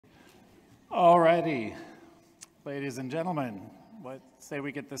Alrighty, ladies and gentlemen, what say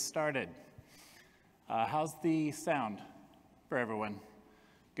we get this started? How's the sound for everyone?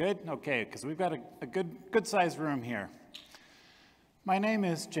 Good? Okay, because we've got a good-sized room here. My name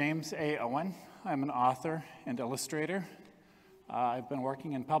is James A. Owen. I'm an author and illustrator. I've been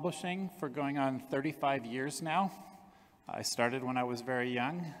working in publishing for going on 35 years now. I started when I was very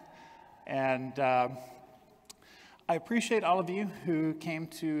young, and I appreciate all of you who came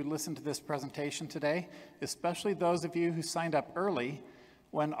to listen to this presentation today, especially those of you who signed up early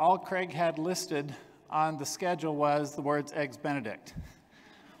when all Craig had listed on the schedule was the words Eggs Benedict,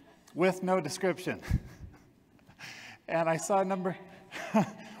 with no description. And I saw a number,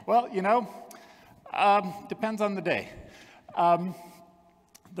 well, you know, depends on the day.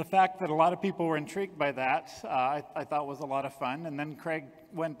 The fact that a lot of people were intrigued by that, I thought was a lot of fun, and then Craig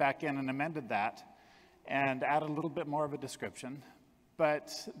went back in and amended that and add a little bit more of a description.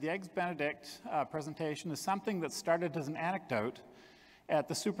 But the Eggs Benedict presentation is something that started as an anecdote at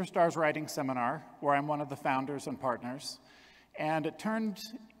the Superstars Writing Seminar, where I'm one of the founders and partners. And it turned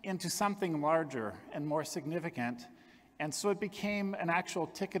into something larger and more significant. And so it became an actual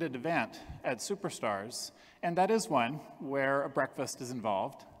ticketed event at Superstars. And that is one where a breakfast is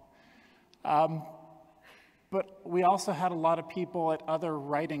involved. But we also had a lot of people at other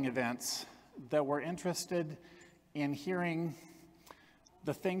writing events that were interested in hearing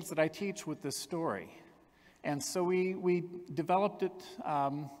the things that I teach with this story. And so we developed it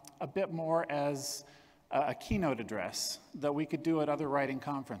a bit more as a keynote address that we could do at other writing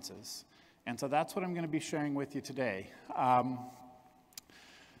conferences. And so that's what I'm going to be sharing with you today.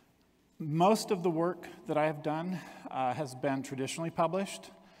 Most of the work that I have done has been traditionally published.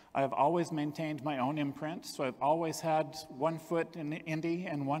 I have always maintained my own imprint, so I've always had 1 foot in indie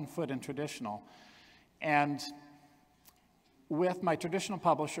and 1 foot in traditional. And with my traditional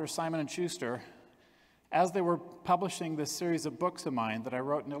publisher, Simon & Schuster, as they were publishing this series of books of mine that I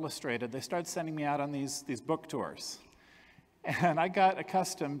wrote and illustrated, they started sending me out on these book tours. And I got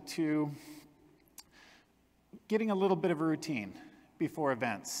accustomed to getting a little bit of a routine before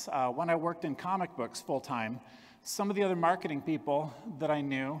events. When I worked in comic books full-time, some of the other marketing people that I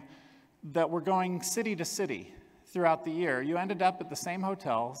knew that were going city to city throughout the year, you ended up at the same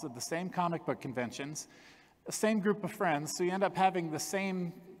hotels, at the same comic book conventions, the same group of friends, so you end up having the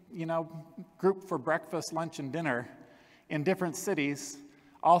same, group for breakfast, lunch, and dinner in different cities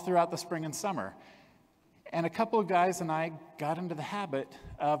all throughout the spring and summer. And a couple of guys and I got into the habit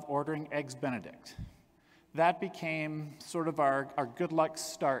of ordering Eggs Benedict. That became sort of our good luck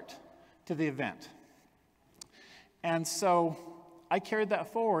start to the event. And so I carried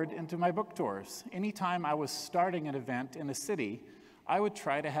that forward into my book tours. Anytime I was starting an event in a city, I would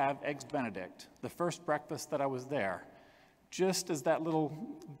try to have Eggs Benedict, the first breakfast that I was there, just as that little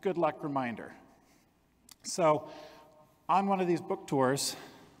good luck reminder. So on one of these book tours,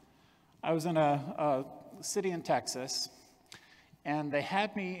 I was in a city in Texas, and they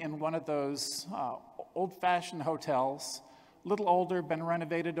had me in one of those old-fashioned hotels, a little older, been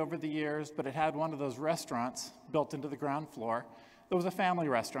renovated over the years, but it had one of those restaurants built into the ground floor. It was a family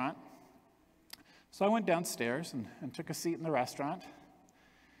restaurant. So I went downstairs and took a seat in the restaurant.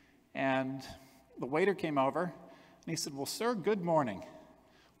 And the waiter came over, and he said, "Well, sir, good morning.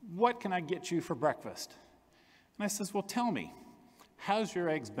 What can I get you for breakfast?" And I says, "Well, tell me, how's your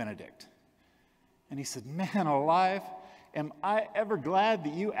Eggs Benedict?" And he said, "Man alive, am I ever glad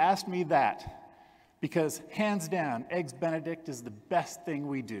that you asked me that. Because hands down, Eggs Benedict is the best thing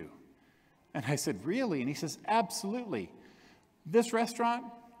we do." And I said, "Really?" And he says, "Absolutely. This restaurant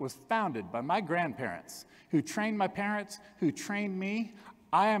was founded by my grandparents, who trained my parents, who trained me.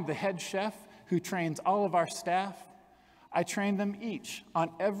 I am the head chef who trains all of our staff. I trained them each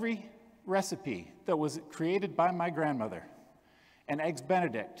on every recipe that was created by my grandmother. And Eggs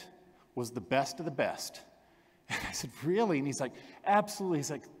Benedict was the best of the best." And I said, "Really?" And he's like, "Absolutely." He's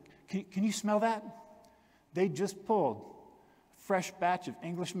like, can you smell that? They just pulled a fresh batch of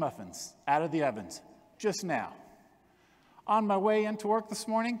English muffins out of the ovens just now. On my way into work this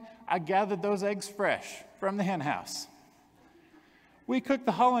morning, I gathered those eggs fresh from the hen house. We cook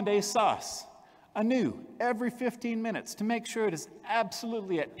the hollandaise sauce anew every 15 minutes to make sure it is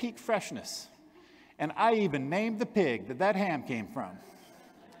absolutely at peak freshness. And I even named the pig that ham came from.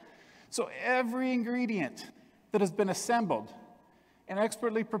 So every ingredient that has been assembled and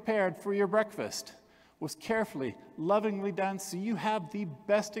expertly prepared for your breakfast was carefully, lovingly done, so you have the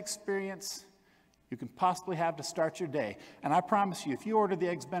best experience you can possibly have to start your day. And I promise you, if you order the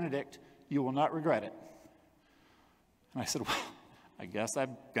Eggs Benedict, you will not regret it." And I said, "Well, I guess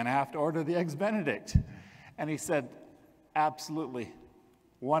I'm going to have to order the Eggs Benedict." And he said, "Absolutely.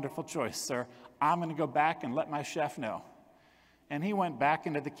 Wonderful choice, sir. I'm going to go back and let my chef know. And he went back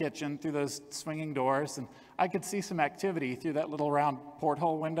into the kitchen through those swinging doors, and I could see some activity through that little round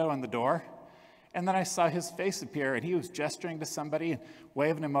porthole window in the door. And then I saw his face appear, and he was gesturing to somebody and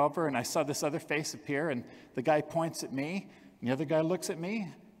waving him over, and I saw this other face appear, and the guy points at me, and the other guy looks at me.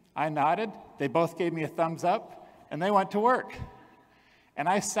 I nodded. They both gave me a thumbs up, and they went to work. And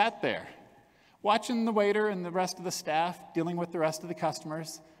I sat there, watching the waiter and the rest of the staff, dealing with the rest of the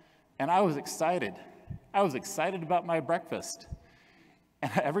customers, and I was excited. I was excited about my breakfast.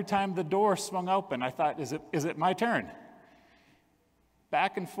 And every time the door swung open, I thought, is it my turn?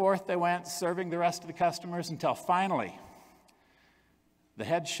 Back and forth they went, serving the rest of the customers, until finally, the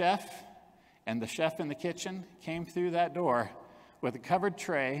head chef and the chef in the kitchen came through that door with a covered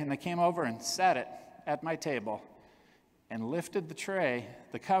tray, and they came over and sat it at my table and lifted the tray,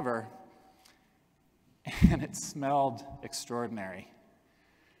 the cover, and it smelled extraordinary.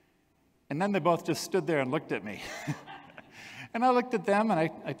 And then they both just stood there and looked at me. And I looked at them, and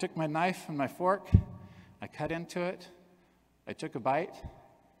I took my knife and my fork, I cut into it, I took a bite,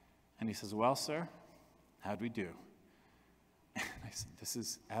 and he says, "Well, sir, how'd we do?" And I said, "This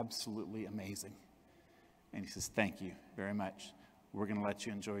is absolutely amazing." And he says, "Thank you very much. We're going to let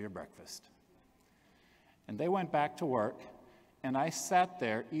you enjoy your breakfast." And they went back to work, and I sat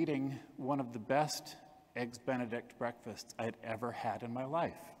there eating one of the best Eggs Benedict breakfasts I'd ever had in my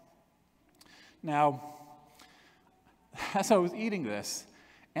life. Now, as I was eating this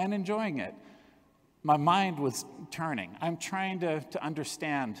and enjoying it, my mind was turning. I'm trying to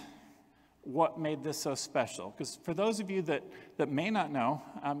understand what made this so special. Because for those of you that may not know,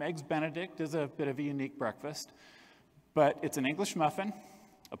 Eggs Benedict is a bit of a unique breakfast. But it's an English muffin,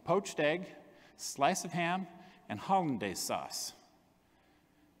 a poached egg, slice of ham, and hollandaise sauce.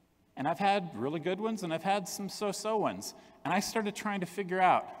 And I've had really good ones, and I've had some so-so ones. And I started trying to figure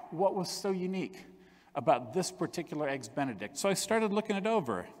out what was so unique about this particular Eggs Benedict. So I started looking it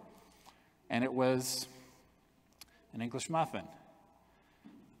over, and it was an English muffin,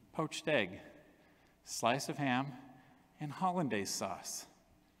 poached egg, slice of ham, and hollandaise sauce.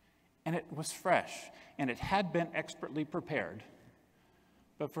 And it was fresh, and it had been expertly prepared.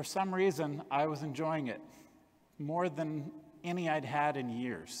 But for some reason, I was enjoying it more than any I'd had in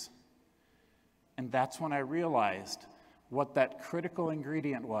years. And that's when I realized what that critical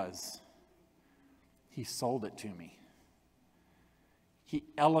ingredient was. He sold it to me. He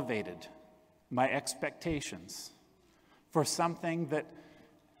elevated my expectations for something that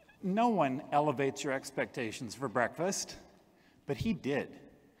no one elevates your expectations for breakfast, but he did.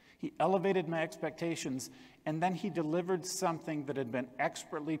 He elevated my expectations, and then he delivered something that had been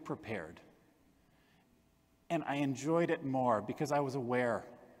expertly prepared. And I enjoyed it more because I was aware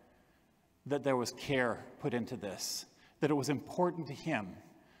that there was care put into this, that it was important to him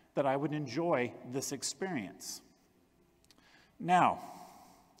that I would enjoy this experience. Now,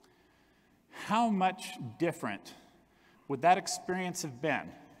 how much different would that experience have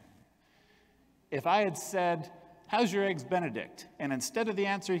been if I had said, "How's your Eggs Benedict?" And instead of the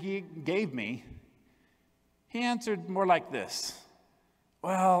answer he gave me, he answered more like this: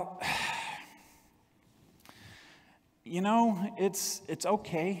 "Well, you know, it's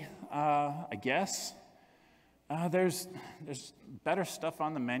okay, I guess. There's better stuff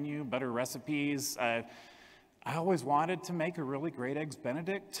on the menu, better recipes. I always wanted to make a really great Eggs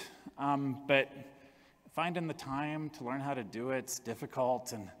Benedict, but finding the time to learn how to do it's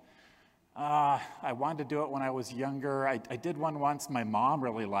difficult, and I wanted to do it when I was younger. I did one once my mom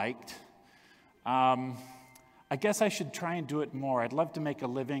really liked. I guess I should try and do it more. I'd love to make a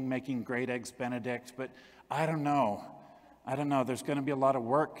living making great Eggs Benedict, but I don't know. There's going to be a lot of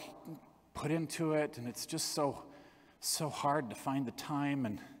work put into it, and it's just so hard to find the time,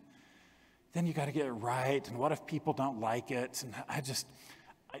 and then you got to get it right, and what if people don't like it? And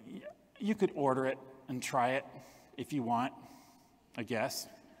you could order it and try it if you want, I guess."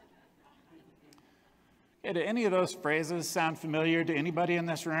 Okay, do any of those phrases sound familiar to anybody in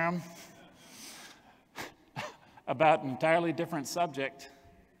this room? About an entirely different subject.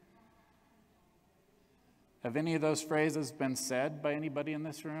 Have any of those phrases been said by anybody in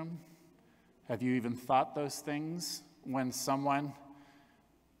this room? Have you even thought those things when someone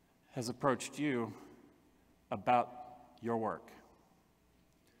has approached you about your work?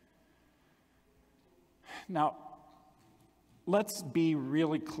 Now, let's be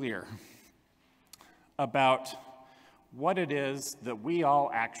really clear about what it is that we all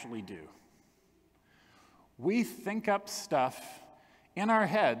actually do. We think up stuff in our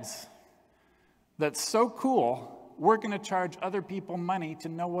heads that's so cool, we're going to charge other people money to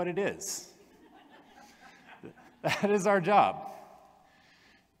know what it is. That is our job.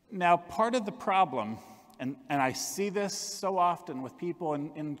 Now, part of the problem, and I see this so often with people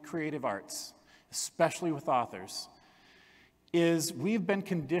in creative arts, especially with authors, is we've been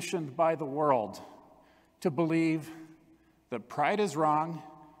conditioned by the world to believe that pride is wrong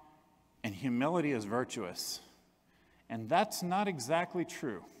and humility is virtuous. And that's not exactly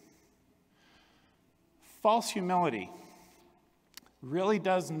true. False humility really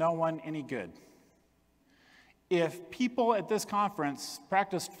does no one any good. If people at this conference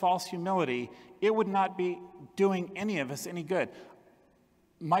practiced false humility, it would not be doing any of us any good.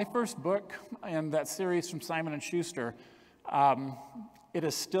 My first book in that series from Simon & Schuster, it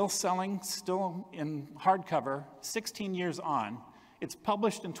is still selling, still in hardcover, 16 years on. It's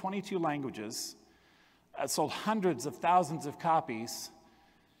published in 22 languages. It sold hundreds of thousands of copies.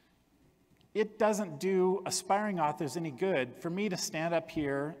 It doesn't do aspiring authors any good for me to stand up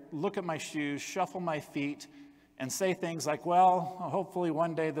here, look at my shoes, shuffle my feet, and say things like, well, hopefully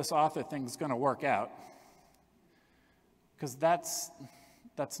one day this author thing's going to work out. Because that's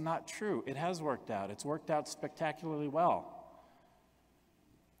not true. It has worked out. It's worked out spectacularly well.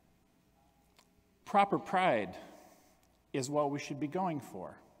 Proper pride is what we should be going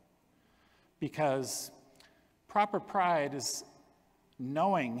for. Because proper pride is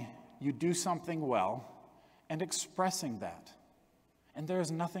knowing you do something well and expressing that. And there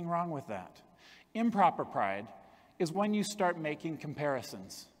is nothing wrong with that. Improper pride is when you start making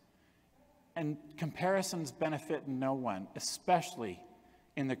comparisons. And comparisons benefit no one, especially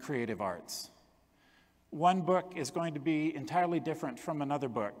in the creative arts. One book is going to be entirely different from another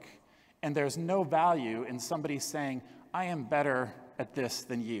book, and there's no value in somebody saying, I am better at this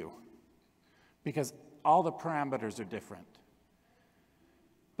than you, because all the parameters are different.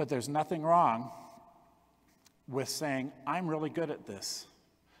 But there's nothing wrong with saying, I'm really good at this.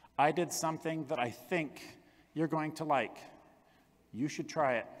 I did something that I think you're going to like. You should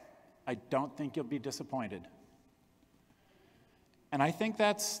try it. I don't think you'll be disappointed. And I think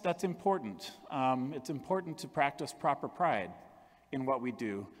that's important. It's important to practice proper pride in what we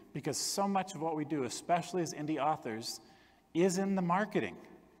do, because so much of what we do, especially as indie authors, is in the marketing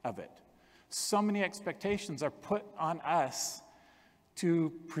of it. So many expectations are put on us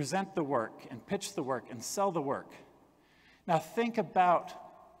to present the work and pitch the work and sell the work. Now think about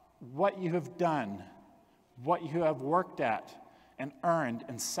what you have done, what you have worked at and earned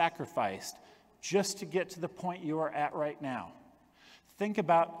and sacrificed just to get to the point you are at right now. Think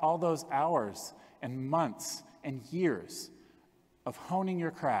about all those hours and months and years of honing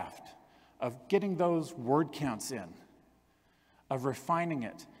your craft, of getting those word counts in, of refining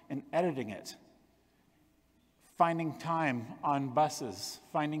it and editing it, finding time on buses,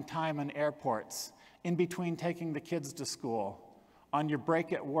 finding time in airports, in between taking the kids to school, on your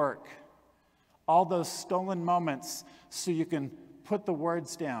break at work, all those stolen moments so you can put the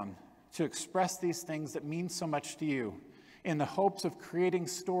words down to express these things that mean so much to you, in the hopes of creating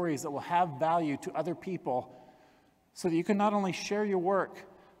stories that will have value to other people so that you can not only share your work,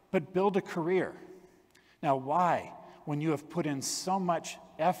 but build a career. Now, why, when you have put in so much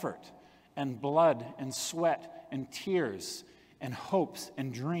effort and blood and sweat and tears and hopes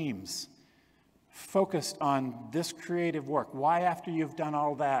and dreams focused on this creative work, why, after you've done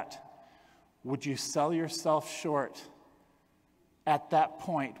all that, would you sell yourself short at that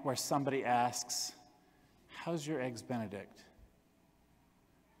point where somebody asks, how's your eggs Benedict?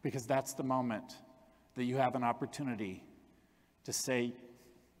 Because that's the moment that you have an opportunity to say,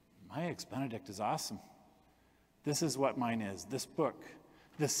 my eggs Benedict is awesome. This is what mine is. This book,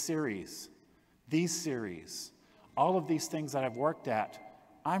 this series, these series, all of these things that I've worked at,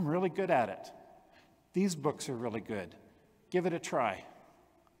 I'm really good at it. These books are really good. Give it a try.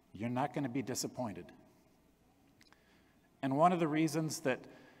 You're not going to be disappointed. And one of the reasons that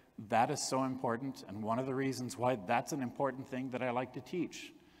that is so important, and one of the reasons why that's an important thing that I like to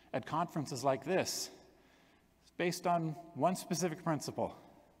teach at conferences like this, is based on one specific principle.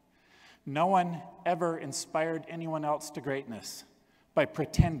 No one ever inspired anyone else to greatness by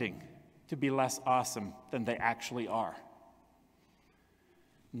pretending to be less awesome than they actually are.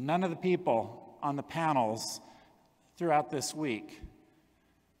 None of the people on the panels throughout this week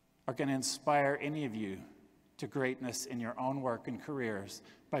are going to inspire any of you to greatness in your own work and careers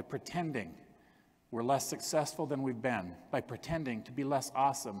by pretending we're less successful than we've been, by pretending to be less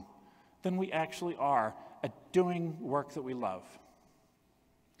awesome than we actually are at doing work that we love.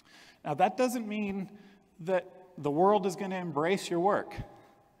 Now, that doesn't mean that the world is going to embrace your work.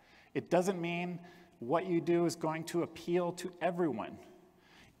 It doesn't mean what you do is going to appeal to everyone.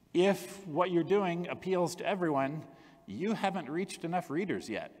 If what you're doing appeals to everyone, you haven't reached enough readers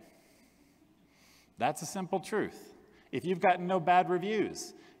yet. That's a simple truth. If you've gotten no bad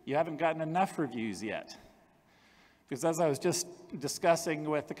reviews, you haven't gotten enough reviews yet. Because as I was just discussing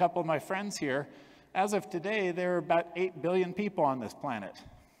with a couple of my friends here, as of today, there are about 8 billion people on this planet.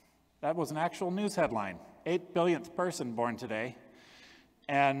 That was an actual news headline, 8 billionth person born today.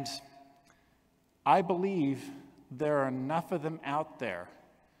 And I believe there are enough of them out there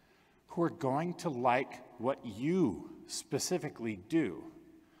who are going to like what you specifically do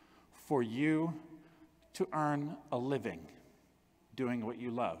for you to earn a living doing what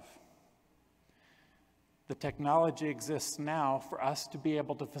you love. The technology exists now for us to be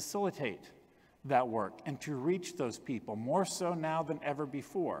able to facilitate that work and to reach those people, more so now than ever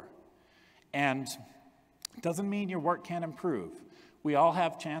before. And it doesn't mean your work can't improve. We all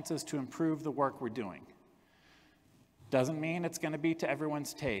have chances to improve the work we're doing. Doesn't mean it's going to be to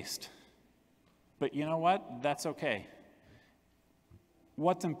everyone's taste. But you know what? That's okay.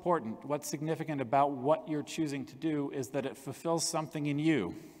 What's important, what's significant about what you're choosing to do is that it fulfills something in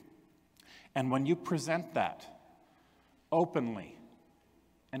you. And when you present that openly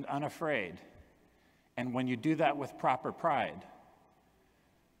and unafraid, and when you do that with proper pride,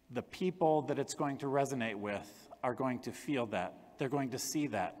 the people that it's going to resonate with are going to feel that. They're going to see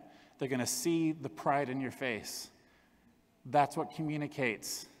that. They're going to see the pride in your face. That's what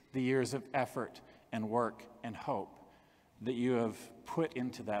communicates the years of effort and work and hope that you have put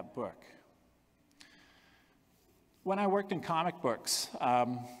into that book. When I worked in comic books,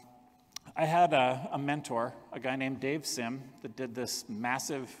 I had a mentor, a guy named Dave Sim, that did this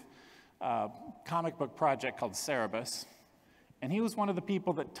massive comic book project called Cerebus. And he was one of the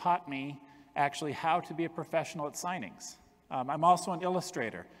people that taught me actually how to be a professional at signings. I'm also an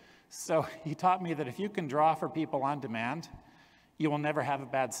illustrator. So he taught me that if you can draw for people on demand, you will never have a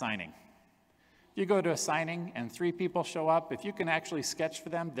bad signing. You go to a signing and 3 people show up, if you can actually sketch for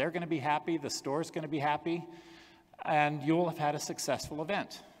them, they're going to be happy, the store's going to be happy, and you will have had a successful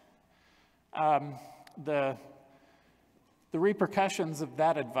event. The repercussions of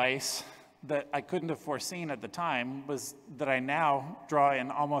that advice that I couldn't have foreseen at the time was that I now draw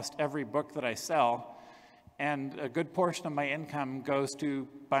in almost every book that I sell, and a good portion of my income goes to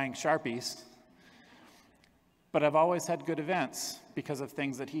buying Sharpies. But I've always had good events because of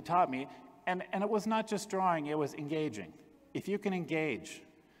things that he taught me. And it was not just drawing, it was engaging. If you can engage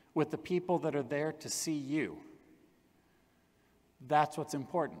with the people that are there to see you, that's what's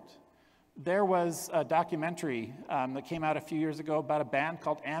important. There was a documentary that came out a few years ago about a band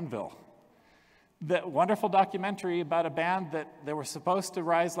called Anvil. That wonderful documentary about a band that they were supposed to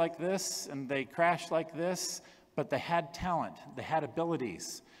rise like this and they crashed like this, but they had talent, they had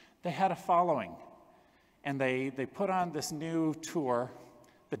abilities, they had a following. And they put on this new tour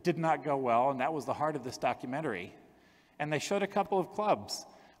that did not go well, and that was the heart of this documentary. And they showed a couple of clubs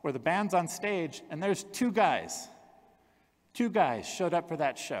where the band's on stage, and there's 2 guys. 2 guys showed up for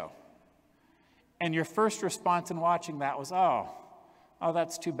that show. And your first response in watching that was, oh,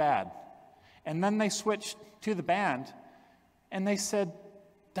 that's too bad. And then they switched to the band, and they said,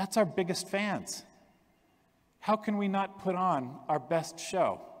 that's our biggest fans. How can we not put on our best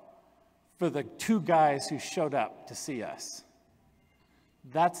show for the 2 guys who showed up to see us?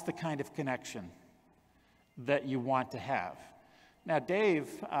 That's the kind of connection that you want to have. Now, Dave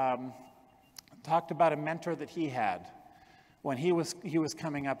talked about a mentor that he had when he was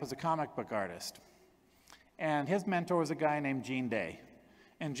coming up as a comic book artist. And his mentor was a guy named Gene Day.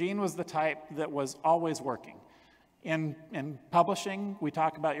 And Gene was the type that was always working. In publishing, we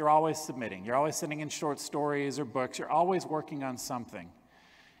talk about you're always submitting. You're always sitting in short stories or books. You're always working on something.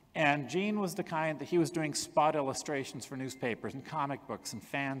 And Gene was the kind that he was doing spot illustrations for newspapers and comic books and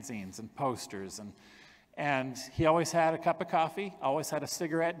fanzines and posters. And he always had a cup of coffee, always had a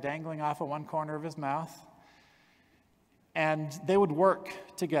cigarette dangling off of one corner of his mouth. And they would work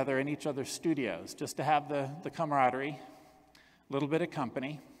together in each other's studios just to have the camaraderie, a little bit of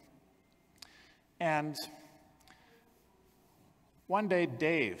company. And one day,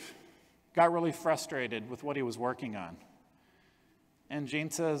 Dave got really frustrated with what he was working on. And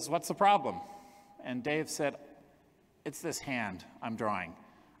Gene says, what's the problem? And Dave said, it's this hand I'm drawing.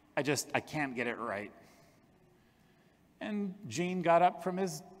 I can't get it right. And Gene got up from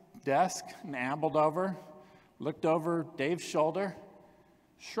his desk and ambled over, looked over Dave's shoulder,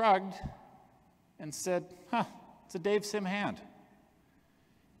 shrugged, and said, it's a Dave Sim hand.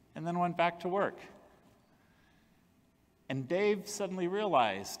 And then went back to work. And Dave suddenly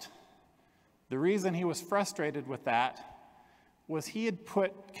realized the reason he was frustrated with that was he had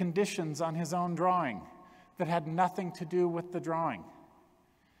put conditions on his own drawing that had nothing to do with the drawing.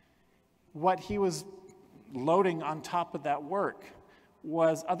 What he was loading on top of that work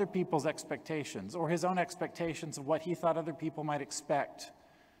was other people's expectations or his own expectations of what he thought other people might expect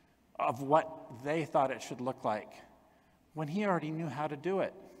of what they thought it should look like, when he already knew how to do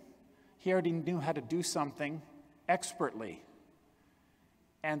it. He already knew how to do something expertly.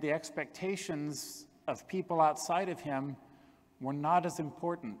 And the expectations of people outside of him were not as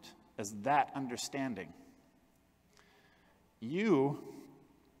important as that understanding. You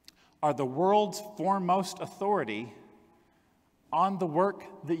are the world's foremost authority on the work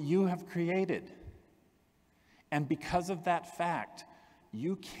that you have created. And because of that fact,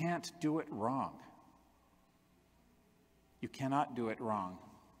 you can't do it wrong. You cannot do it wrong.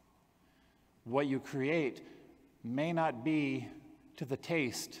 What you create may not be to the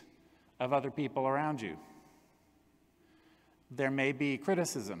taste of other people around you. There may be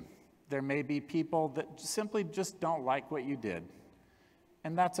criticism. There may be people that simply just don't like what you did.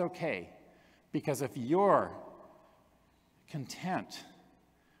 And that's okay, because if you're content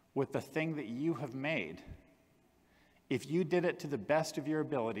with the thing that you have made, if you did it to the best of your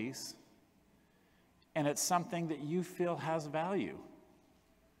abilities, and it's something that you feel has value,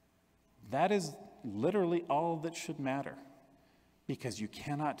 that is literally all that should matter, because you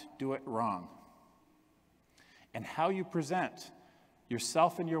cannot do it wrong. And how you present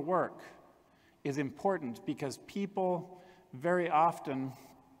yourself and your work is important, because people very often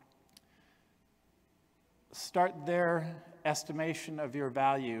start their estimation of your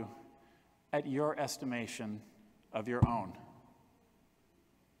value at your estimation of your own.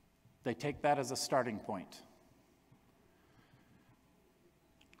 They take that as a starting point.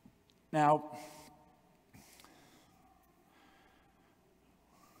 Now,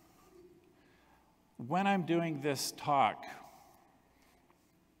 when I'm doing this talk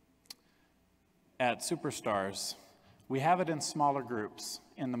at Superstars, we have it in smaller groups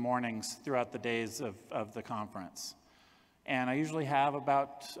in the mornings throughout the days of the conference. And I usually have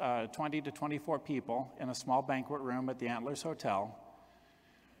about 20 to 24 people in a small banquet room at the Antlers Hotel.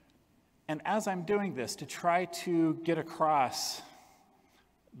 And as I'm doing this, to try to get across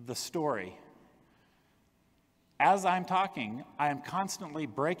the story, as I'm talking, I am constantly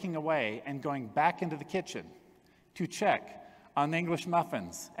breaking away and going back into the kitchen to check on the English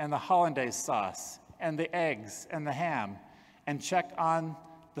muffins and the hollandaise sauce and the eggs and the ham, and check on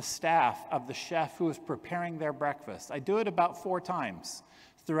the staff of the chef who is preparing their breakfast. I do it about 4 times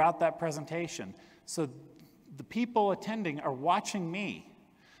throughout that presentation. So the people attending are watching me,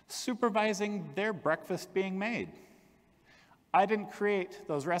 supervising their breakfast being made. I didn't create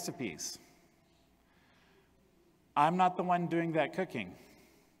those recipes. I'm not the one doing that cooking.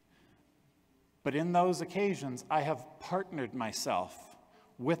 But in those occasions, I have partnered myself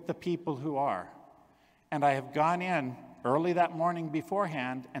with the people who are. And I have gone in early that morning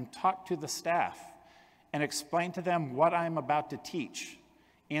beforehand and talked to the staff and explained to them what I'm about to teach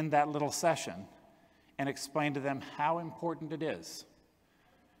in that little session, and explained to them how important it is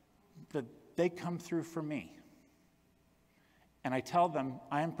that they come through for me. And I tell them,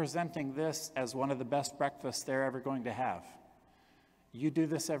 I am presenting this as one of the best breakfasts they're ever going to have. You do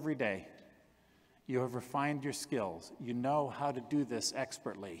this every day. You have refined your skills. You know how to do this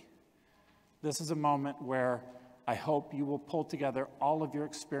expertly. This is a moment where I hope you will pull together all of your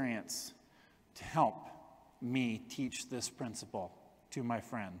experience to help me teach this principle to my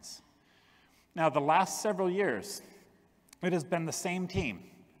friends. Now, the last several years, it has been the same team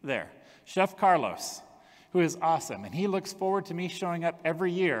there. Chef Carlos, who is awesome, and he looks forward to me showing up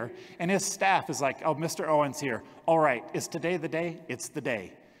every year, and his staff is like, oh, Mr. Owen's here. All right, is today the day? It's the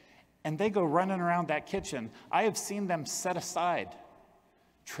day. And they go running around that kitchen. I have seen them set aside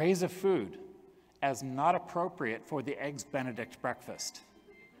trays of food as not appropriate for the Eggs Benedict breakfast.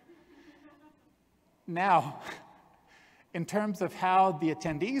 Now, in terms of how the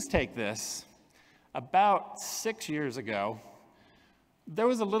attendees take this, about 6 years ago, there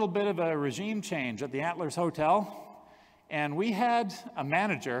was a little bit of a regime change at the Antlers Hotel, and we had a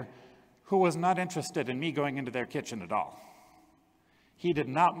manager who was not interested in me going into their kitchen at all. He did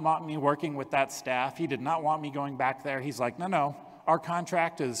not want me working with that staff. He did not want me going back there. He's like, no, our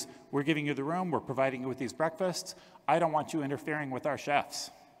contract is we're giving you the room, we're providing you with these breakfasts. I don't want you interfering with our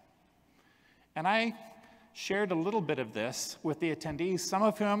chefs. And I shared a little bit of this with the attendees, some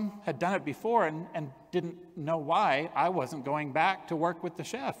of whom had done it before and didn't know why I wasn't going back to work with the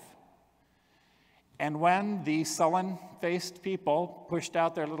chef. And when the sullen-faced people pushed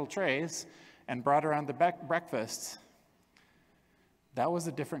out their little trays and brought around the breakfasts, that was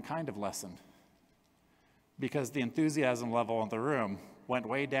a different kind of lesson, because the enthusiasm level in the room went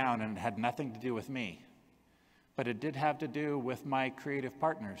way down, and it had nothing to do with me. But it did have to do with my creative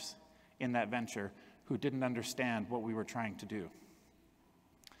partners in that venture who didn't understand what we were trying to do.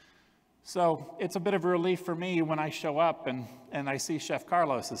 So it's a bit of a relief for me when I show up and I see Chef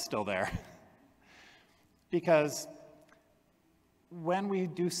Carlos is still there. Because when we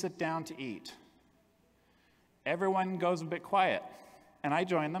do sit down to eat, everyone goes a bit quiet. And I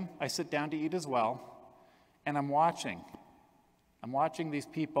join them. I sit down to eat as well. And I'm watching. I'm watching these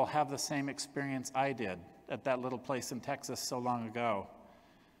people have the same experience I did at that little place in Texas so long ago,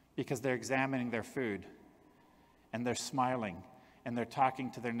 because they're examining their food, and they're smiling, and they're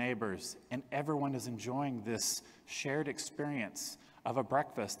talking to their neighbors, and everyone is enjoying this shared experience of a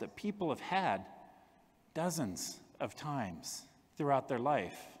breakfast that people have had dozens of times throughout their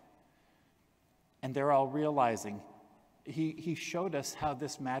life. And they're all realizing he showed us how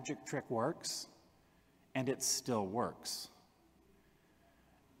this magic trick works, and it still works.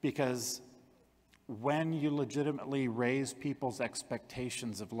 Because when you legitimately raise people's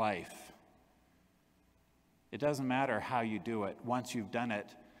expectations of life, it doesn't matter how you do it. Once you've done it,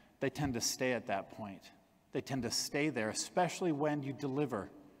 they tend to stay at that point. They tend to stay there, especially when you deliver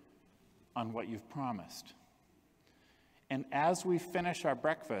on what you've promised. And as we finish our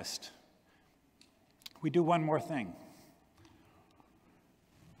breakfast, we do one more thing.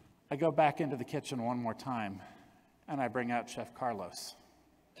 I go back into the kitchen one more time, and I bring out Chef Carlos.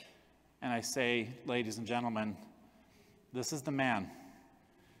 And I say, ladies and gentlemen, this is the man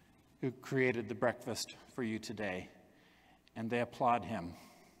who created the breakfast for you today. And they applaud him.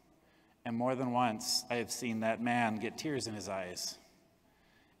 And more than once, I have seen that man get tears in his eyes.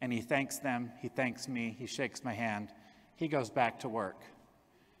 And he thanks them, he thanks me, he shakes my hand, he goes back to work.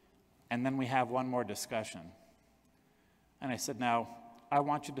 And then we have one more discussion. And I said, now, I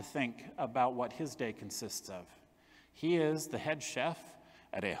want you to think about what his day consists of. He is the head chef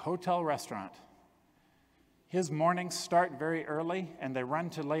at a hotel restaurant. His mornings start very early and they run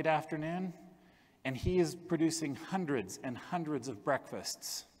to late afternoon, and he is producing hundreds and hundreds of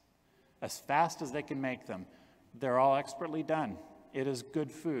breakfasts as fast as they can make them. They're all expertly done. It is good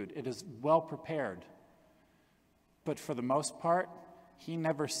food. It is well prepared. But for the most part, he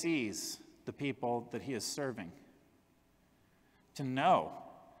never sees the people that he is serving. To know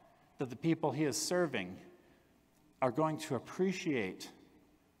that the people he is serving are going to appreciate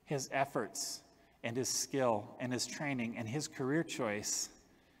his efforts and his skill and his training and his career choice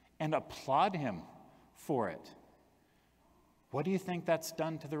and applaud him for it. What do you think that's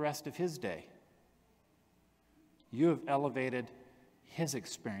done to the rest of his day? You have elevated his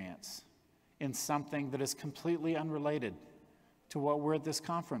experience in something that is completely unrelated to what we're at this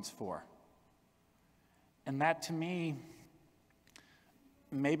conference for. And that, to me,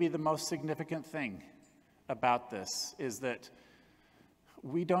 may be the most significant thing about this, is that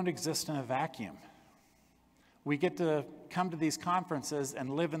we don't exist in a vacuum. We get to come to these conferences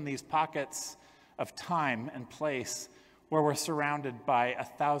and live in these pockets of time and place where we're surrounded by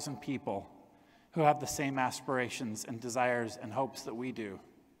 1,000 people who have the same aspirations and desires and hopes that we do.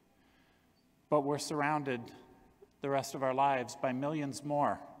 But we're surrounded the rest of our lives by millions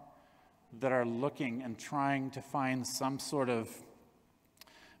more that are looking and trying to find some sort of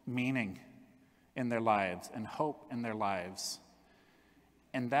meaning in their lives and hope in their lives.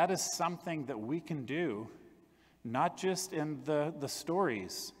 And that is something that we can do, not just in the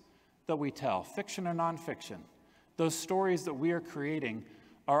stories that we tell, fiction or nonfiction. Those stories that we are creating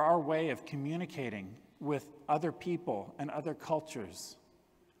are our way of communicating with other people and other cultures.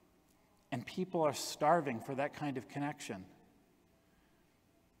 And people are starving for that kind of connection.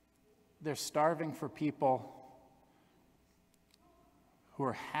 They're starving for people who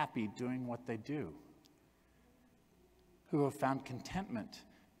are happy doing what they do, who have found contentment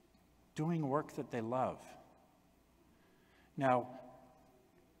doing work that they love. Now,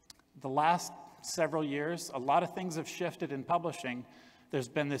 the last several years, a lot of things have shifted in publishing. There's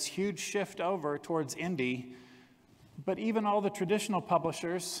been this huge shift over towards indie, but even all the traditional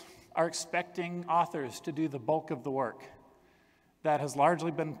publishers are expecting authors to do the bulk of the work. That has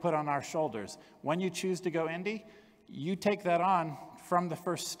largely been put on our shoulders. When you choose to go indie, you take that on from the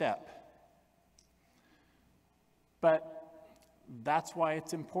first step. But that's why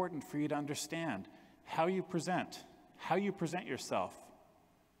it's important for you to understand how you present yourself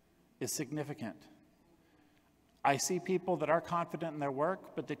is significant. I see people that are confident in their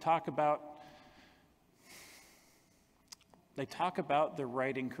work, but they talk about their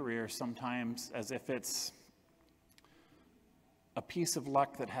writing career sometimes as if it's a piece of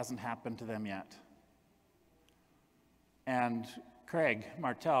luck that hasn't happened to them yet. And Craig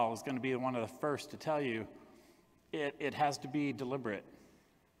Martelle is going to be one of the first to tell you it has to be deliberate.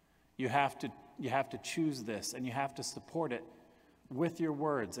 You have to choose this, and you have to support it with your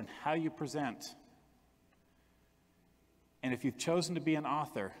words and how you present. And if you've chosen to be an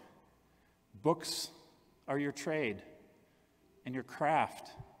author, Books are your trade and your craft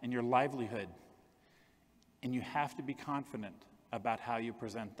and your livelihood. And you have to be confident about how you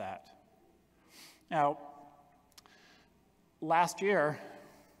present that. Now, last year,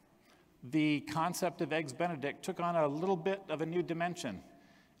 the concept of Eggs Benedict took on a little bit of a new dimension,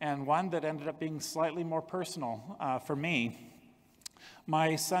 and one that ended up being slightly more personal for me.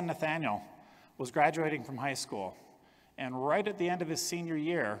 My son Nathaniel was graduating from high school, and right at the end of his senior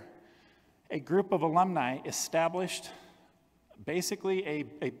year, a group of alumni established basically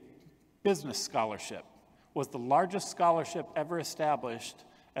a business scholarship. It was the largest scholarship ever established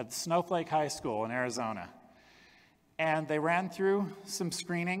at Snowflake High School in Arizona. And they ran through some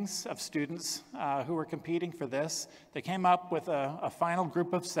screenings of students who were competing for this. They came up with a final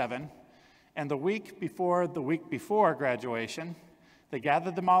group of 7. And the week before graduation, they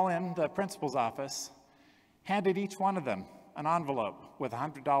gathered them all in the principal's office, handed each one of them an envelope with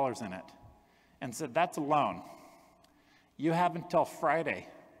 $100 in it, and said, "That's a loan. You have until Friday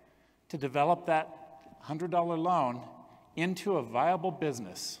to develop that $100 loan into a viable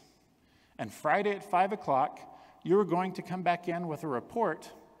business. And Friday at 5 o'clock, you are going to come back in with a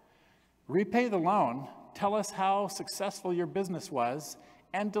report, repay the loan, tell us how successful your business was,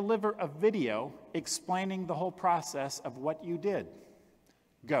 and deliver a video explaining the whole process of what you did.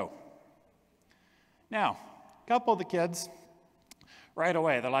 Go." Now, a couple of the kids, right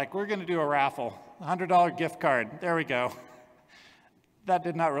away, they're like, "We're going to do a raffle, $100 gift card. There we go." That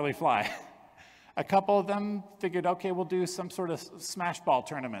did not really fly. A couple of them figured, okay, we'll do some sort of smash ball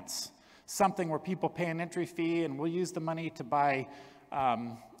tournaments, something where people pay an entry fee and we'll use the money to buy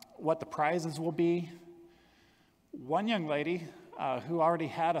what the prizes will be. One young lady who already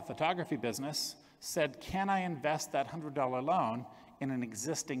had a photography business said, "Can I invest that $100 loan in an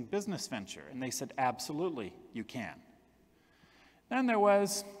existing business venture?" And they said, "Absolutely, you can." Then there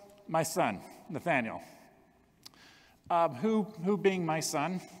was my son, Nathaniel, who being my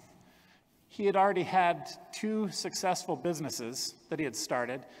son, he had already had 2 successful businesses that he had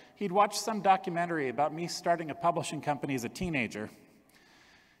started. He'd watched some documentary about me starting a publishing company as a teenager.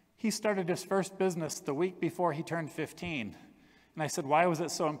 He started his first business the week before he turned 15. And I said, "Why was it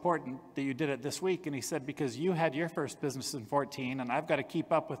so important that you did it this week?" And he said, "Because you had your first business in 14, and I've got to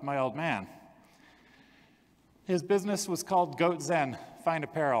keep up with my old man." His business was called Goat Zen Fine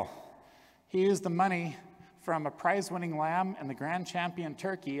Apparel. He used the money from a prize-winning lamb and the grand champion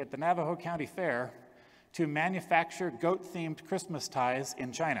turkey at the Navajo County Fair to manufacture goat-themed Christmas ties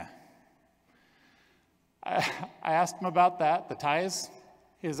in China. I asked him about that, the ties.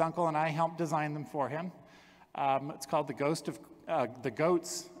 His uncle and I helped design them for him. It's called the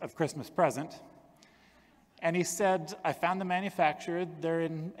Goats of Christmas Present. And he said, "I found the manufacturer, they're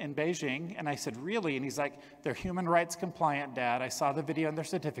in Beijing." And I said, "Really?" And he's like, "They're human rights compliant, Dad. I saw the video on their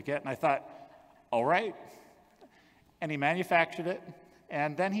certificate." And I thought, all right. And he manufactured it.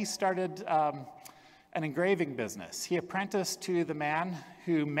 And then he started an engraving business. He apprenticed to the man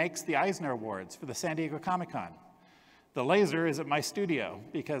who makes the Eisner Awards for the San Diego Comic-Con. The laser is at my studio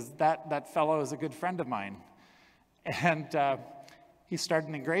because that fellow is a good friend of mine. And he started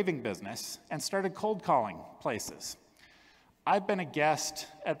an engraving business and started cold calling places. I've been a guest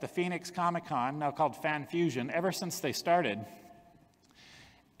at the Phoenix Comic-Con, now called Fan Fusion, ever since they started.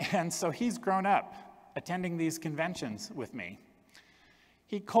 And so he's grown up attending these conventions with me.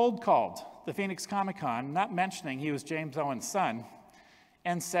 He cold called the Phoenix Comic-Con, not mentioning he was James Owen's son,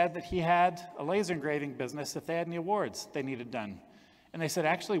 and said that he had a laser engraving business if they had any awards they needed done. And they said,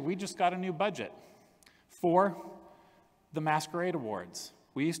 "Actually, we just got a new budget for the Masquerade Awards.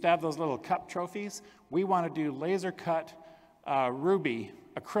 We used to have those little cup trophies. We want to do laser cut ruby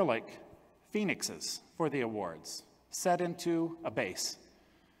acrylic phoenixes for the awards, set into a base.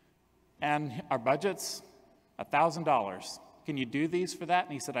 And our budget's $1,000. Can you do these for that?"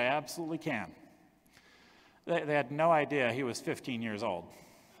 And he said, "I absolutely can." They had no idea he was 15 years old.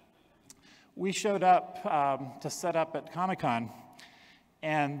 We showed up to set up at Comic-Con,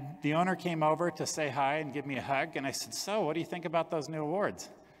 and the owner came over to say hi and give me a hug. And I said, "So, what do you think about those new awards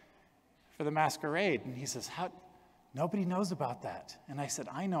for the Masquerade?" And he says, "Nobody knows about that." And I said,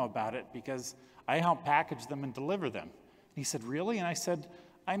 "I know about it because I help package them and deliver them." And he said, "Really?" And I said,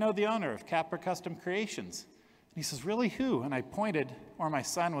 "I know the owner of Capra Custom Creations." And he says, "Really, who?" And I pointed where my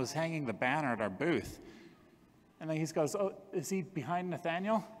son was hanging the banner at our booth. And then he goes, "Oh, is he behind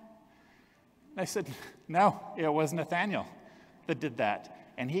Nathaniel?" And I said, "No, it was Nathaniel that did that."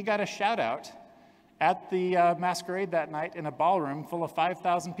 And he got a shout out at the Masquerade that night in a ballroom full of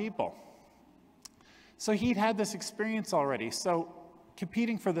 5,000 people. So he'd had this experience already. So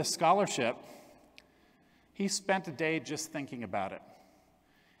competing for this scholarship, he spent a day just thinking about it.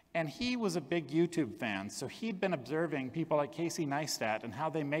 And he was a big YouTube fan, so he'd been observing people like Casey Neistat and how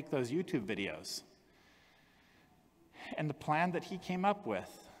they make those YouTube videos. And the plan that he came up with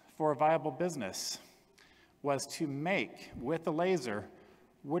for a viable business was to make, with a laser,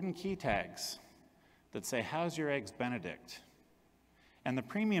 wooden key tags that say, "How's your eggs, Benedict?" And the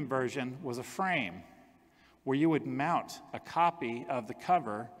premium version was a frame where you would mount a copy of the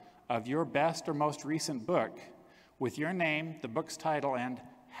cover of your best or most recent book with your name, the book's title, and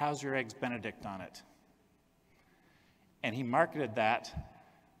 "How's your eggs, Benedict" on it. And he marketed that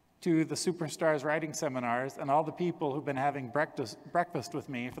to the Superstars writing seminars and all the people who've been having breakfast with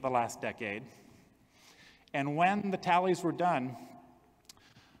me for the last decade. And when the tallies were done,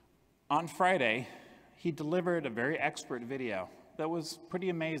 on Friday, he delivered a very expert video that was pretty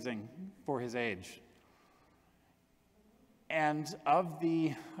amazing for his age. And of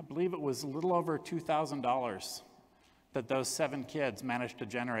the, I believe it was a little over $2,000 that those 7 kids managed to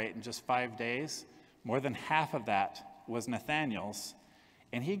generate in just 5 days, more than half of that was Nathaniel's,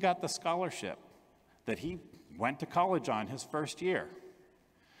 and he got the scholarship that he went to college on his first year.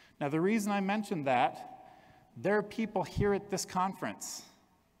 Now, the reason I mentioned that, there are people here at this conference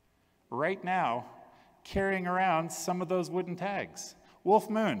right now carrying around some of those wooden tags. Wolf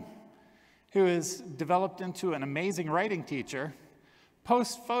Moon, who is developed into an amazing writing teacher,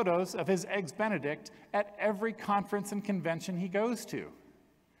 posts photos of his eggs Benedict at every conference and convention he goes to.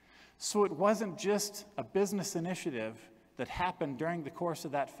 So it wasn't just a business initiative that happened during the course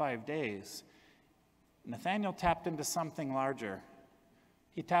of that 5 days. Nathaniel tapped into something larger.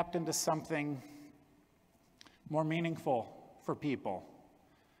 He tapped into something more meaningful for people,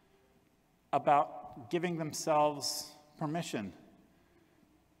 about giving themselves permission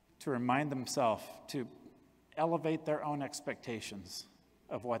to remind themselves to elevate their own expectations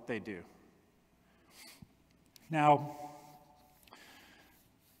of what they do. Now,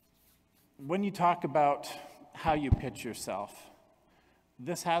 when you talk about how you pitch yourself,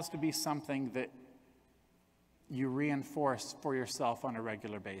 this has to be something that you reinforce for yourself on a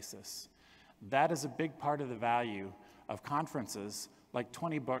regular basis. That is a big part of the value of conferences like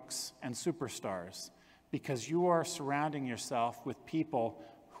 20Books and Superstars, because you are surrounding yourself with people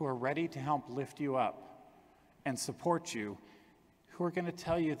who are ready to help lift you up and support you, who are going to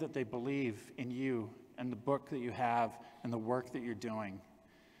tell you that they believe in you and the book that you have and the work that you're doing.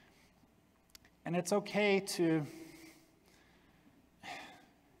 And it's okay to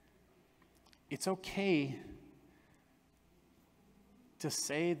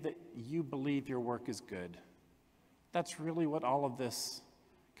say that you believe your work is good. That's really what all of this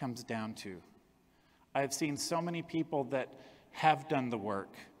comes down to. I've seen so many people that have done the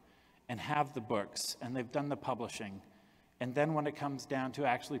work and have the books and they've done the publishing, and then when it comes down to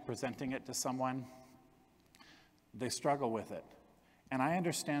actually presenting it to someone, they struggle with it. And I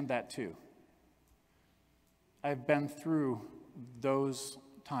understand that too. I've been through those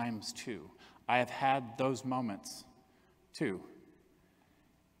times too. I have had those moments too.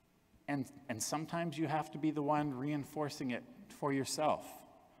 And sometimes you have to be the one reinforcing it for yourself.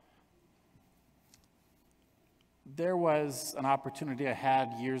 There was an opportunity I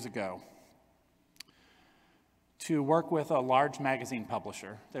had years ago to work with a large magazine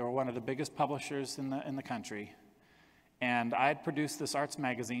publisher. They were one of the biggest publishers in the country. And I had produced this arts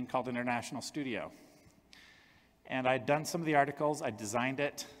magazine called International Studio. And I'd done some of the articles, I designed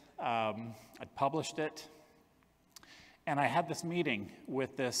it, I'd published it. And I had this meeting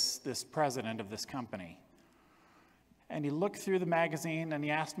with this president of this company. And he looked through the magazine and he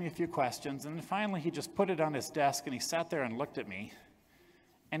asked me a few questions, and then finally he just put it on his desk and he sat there and looked at me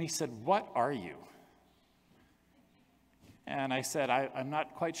and he said, "What are you?" And I said, I'm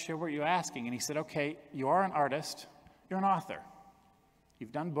not quite sure what you're asking. And he said, "Okay, you are an artist, you're an author.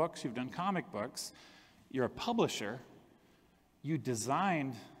 You've done books, you've done comic books, you're a publisher, you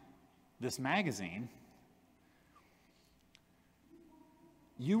designed this magazine,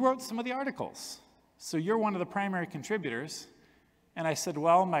 you wrote some of the articles, so you're one of the primary contributors." And I said,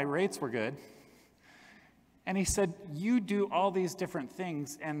 "Well, my rates were good." And he said, "You do all these different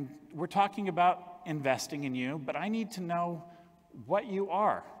things, and we're talking about investing in you, but I need to know what you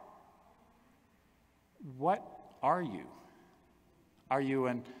are. What are you? Are you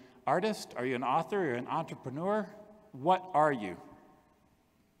an artist? Are you an author? Are you an entrepreneur? What are you?"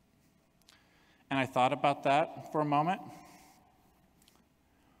 And I thought about that for a moment.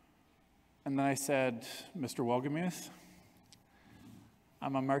 And then I said, "Mr. Wohlgemuth,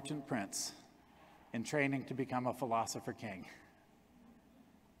 I'm a merchant prince in training to become a philosopher king."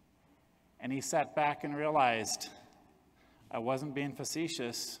 And he sat back and realized I wasn't being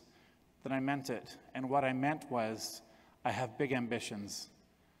facetious, that I meant it. And what I meant was, I have big ambitions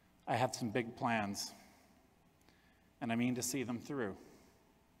I have some big plans, and I mean to see them through.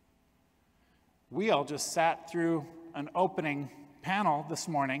 We all just sat through an opening panel this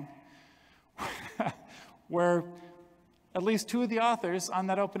morning where at least two of the authors on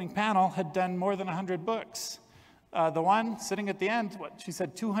that opening panel had done more than 100 books. The one sitting at the end, she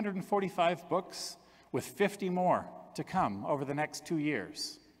said 245 books with 50 more to come over the next 2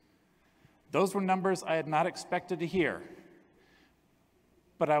 years. Those were numbers I had not expected to hear,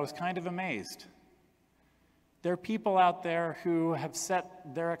 but I was kind of amazed. There are people out there who have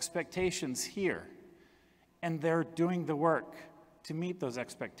set their expectations here, and they're doing the work to meet those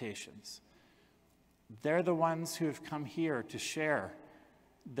expectations. They're the ones who have come here to share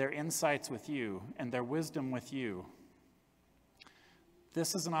their insights with you and their wisdom with you.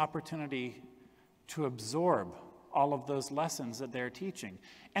 This is an opportunity to absorb all of those lessons that they're teaching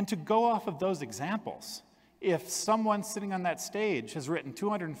and to go off of those examples. If someone sitting on that stage has written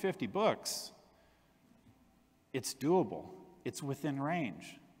 250 books, it's doable. It's within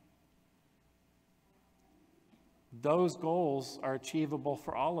range. Those goals are achievable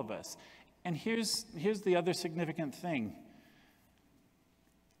for all of us. And here's the other significant thing.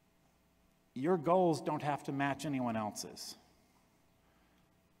 Your goals don't have to match anyone else's.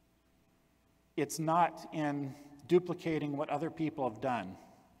 It's not in duplicating what other people have done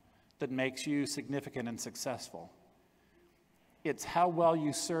that makes you significant and successful. It's how well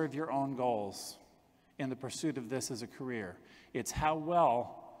you serve your own goals in the pursuit of this as a career. It's how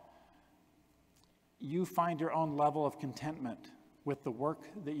well you find your own level of contentment with the work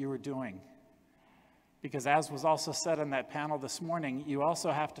that you are doing. Because as was also said on that panel this morning, you also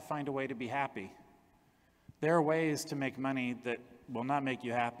have to find a way to be happy. There are ways to make money that will not make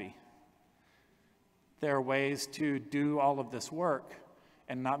you happy. There are ways to do all of this work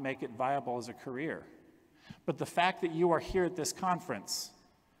and not make it viable as a career. But the fact that you are here at this conference,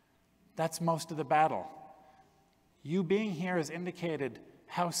 that's most of the battle. You being here has indicated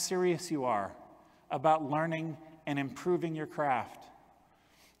how serious you are about learning and improving your craft.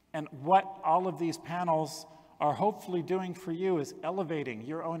 And what all of these panels are hopefully doing for you is elevating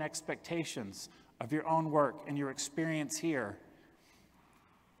your own expectations of your own work and your experience here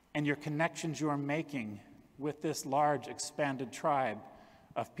and your connections you are making with this large expanded tribe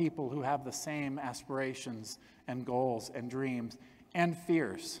of people who have the same aspirations and goals and dreams and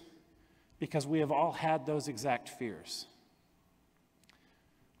fears, because we have all had those exact fears.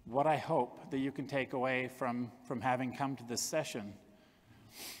 What I hope that you can take away from having come to this session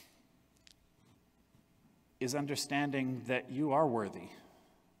is understanding that you are worthy,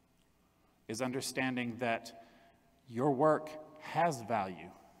 is understanding that your work has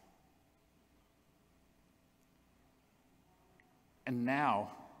value. And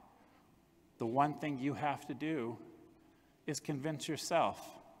now, the one thing you have to do is convince yourself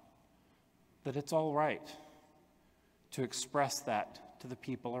that it's all right to express that to the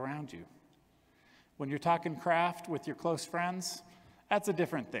people around you. When you're talking craft with your close friends, that's a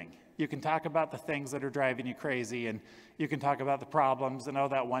different thing. You can talk about the things that are driving you crazy, and you can talk about the problems and, oh,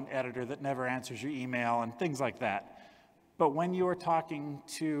 that one editor that never answers your email and things like that. But when you are talking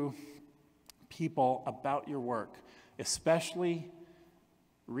to people about your work, especially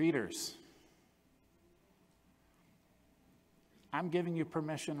readers, I'm giving you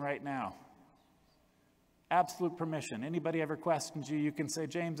permission right now. Absolute permission. Anybody ever questions you, you can say,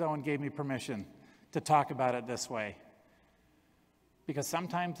 James Owen gave me permission to talk about it this way. Because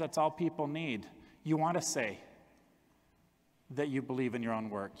sometimes that's all people need. You want to say that you believe in your own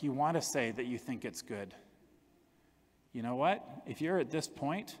work. You want to say that you think it's good. You know what? If you're at this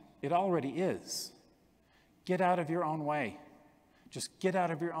point, it already is. Get out of your own way. Just get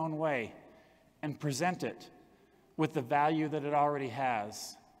out of your own way and present it with the value that it already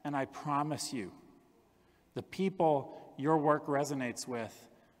has. And I promise you, the people your work resonates with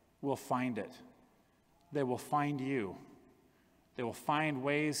will find it. They will find you. They will find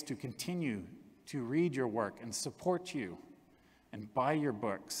ways to continue to read your work and support you and buy your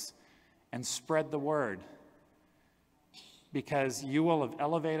books and spread the word, because you will have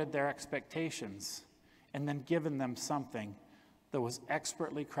elevated their expectations and then given them something that was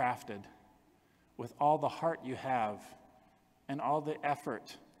expertly crafted with all the heart you have and all the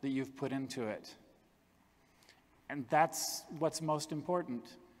effort that you've put into it. And that's what's most important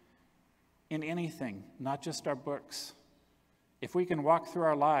in anything, not just our books. If we can walk through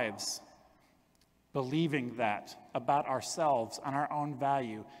our lives believing that about ourselves and our own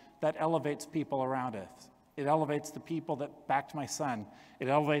value, that elevates people around us. It elevates the people that backed my son. It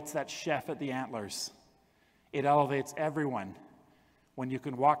elevates that chef at the Antlers. It elevates everyone when you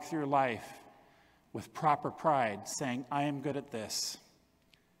can walk through life with proper pride, saying, I am good at this.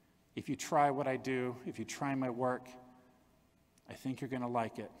 If you try what I do, if you try my work, I think you're going to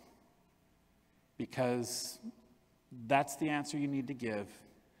like it. Because that's the answer you need to give.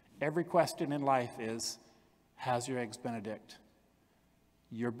 Every question in life is, how's your Eggs Benedict?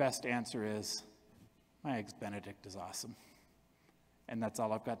 Your best answer is, my Eggs Benedict is awesome. And that's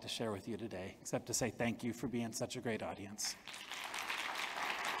all I've got to share with you today, except to say thank you for being such a great audience.